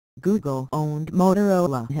Google-owned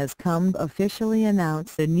Motorola has come to officially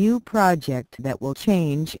announce a new project that will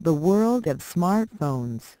change the world of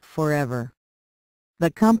smartphones forever.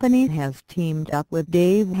 The company has teamed up with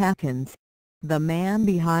Dave Hakkens, the man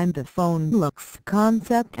behind the PhoneBloks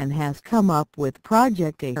concept, and has come up with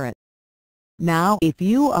Project Ara. Now if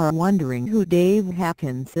you are wondering who Dave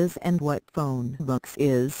Hakkens is and what PhoneBloks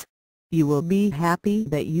is, you will be happy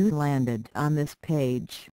that you landed on this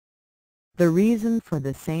page. The reason for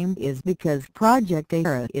the same is because Project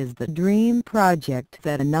Ara is the dream project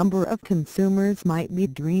that a number of consumers might be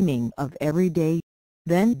dreaming of every day,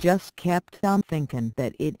 then just kept on thinking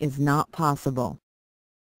that it is not possible.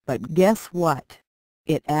 But guess what?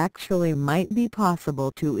 It actually might be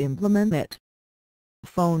possible to implement it.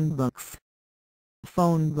 PhoneBloks.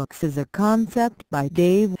 PhoneBloks is a concept by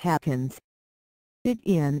Dave Hakkens. It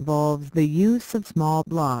involves the use of small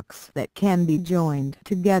blocks that can be joined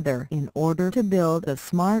together in order to build a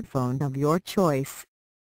smartphone of your choice.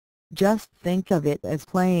 Just think of it as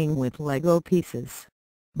playing with Lego pieces.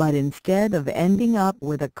 But instead of ending up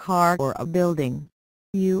with a car or a building,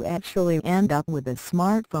 you actually end up with a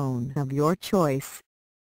smartphone of your choice.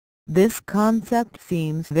 This concept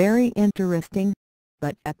seems very interesting,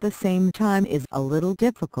 but at the same time is a little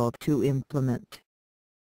difficult to implement.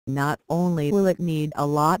 Not only will it need a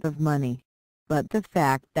lot of money, but the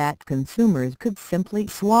fact that consumers could simply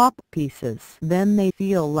swap pieces when they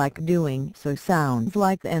feel like doing so sounds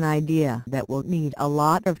like an idea that will need a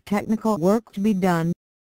lot of technical work to be done.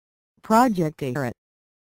 Project Ara.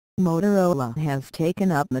 Motorola has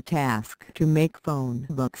taken up the task to make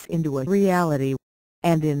PhoneBloks into a reality,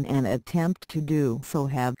 and in an attempt to do so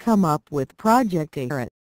have come up with Project Ara.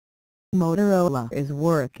 Motorola is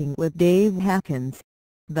working with Dave Hakkens,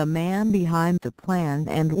 the man behind the plan,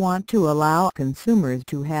 and want to allow consumers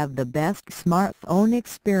to have the best smartphone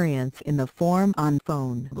experience in the form on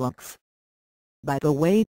PhoneBloks. By the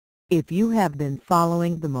way, if you have been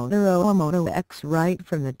following the Motorola Moto X right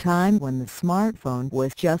from the time when the smartphone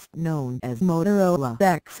was just known as Motorola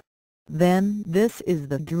X, then this is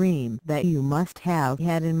the dream that you must have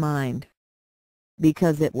had in mind.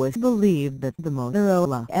 Because it was believed that the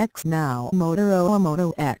Motorola X, now Motorola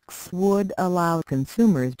Moto X, would allow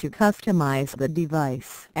consumers to customize the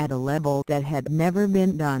device at a level that had never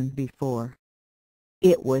been done before.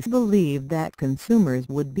 It was believed that consumers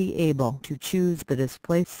would be able to choose the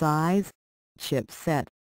display size, chipset,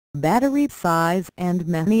 battery size and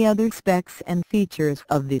many other specs and features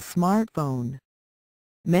of the smartphone.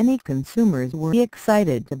 Many consumers were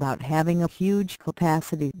excited about having a huge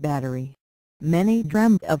capacity battery. Many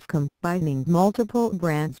dreamt of combining multiple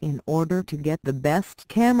brands in order to get the best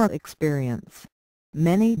camera experience.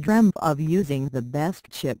 Many dreamt of using the best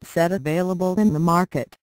chipset available in the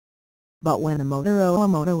market. But when the Motorola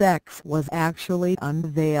Moto X was actually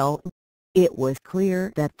unveiled, it was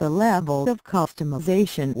clear that the level of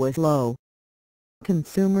customization was low.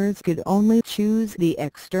 Consumers could only choose the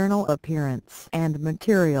external appearance and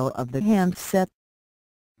material of the handset.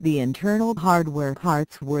 The internal hardware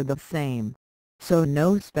parts were the same. So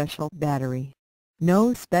no special battery,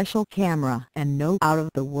 no special camera and no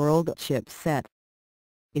out-of-the-world chipset.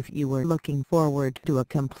 If you were looking forward to a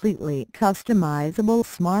completely customizable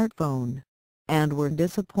smartphone, and were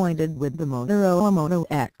disappointed with the Motorola Moto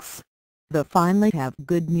X, then finally have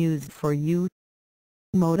good news for you.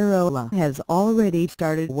 Motorola has already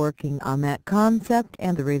started working on that concept,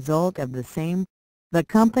 and the result of the same, the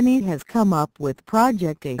company has come up with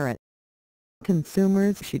Project Ara.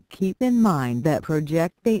 Consumers should keep in mind that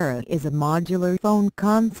Project Ara is a modular phone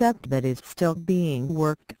concept that is still being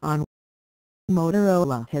worked on.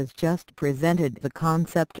 Motorola has just presented the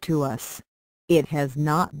concept to us. It has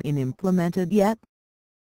not been implemented yet.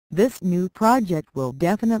 This new project will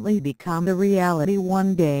definitely become a reality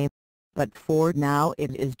one day, but for now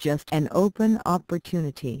it is just an open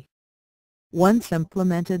opportunity. Once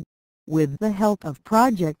implemented, with the help of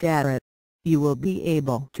Project Ara, you will be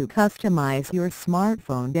able to customize your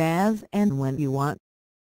smartphone as and when you want.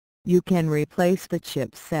 You can replace the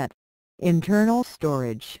chipset, internal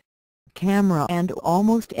storage, camera and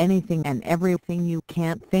almost anything and everything you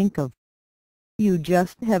can't think of. You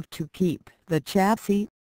just have to keep the chassis.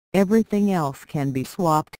 Everything else can be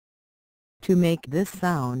swapped. To make this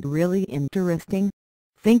sound really interesting,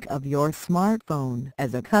 think of your smartphone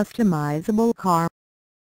as a customizable car.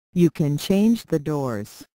 You can change the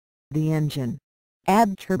doors, the engine,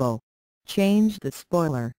 add turbo, change the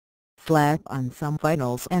spoiler, slap on some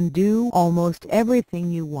vinyls and do almost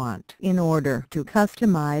everything you want in order to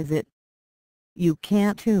customize it. You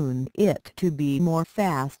can tune it to be more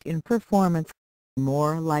fast in performance,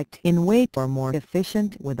 more light in weight or more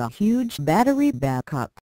efficient with a huge battery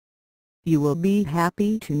backup. You will be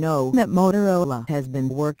happy to know that Motorola has been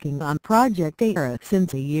working on Project Ara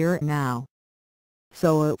since a year now.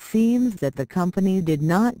 So it seems that the company did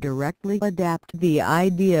not directly adapt the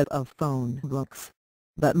idea of PhoneBloks,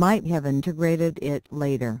 but might have integrated it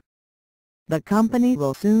later. The company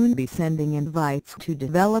will soon be sending invites to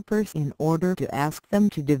developers in order to ask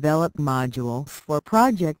them to develop modules for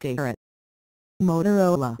Project Ara.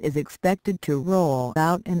 Motorola is expected to roll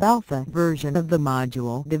out an alpha version of the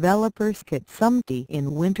module developers kit sometime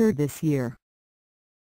in winter this year.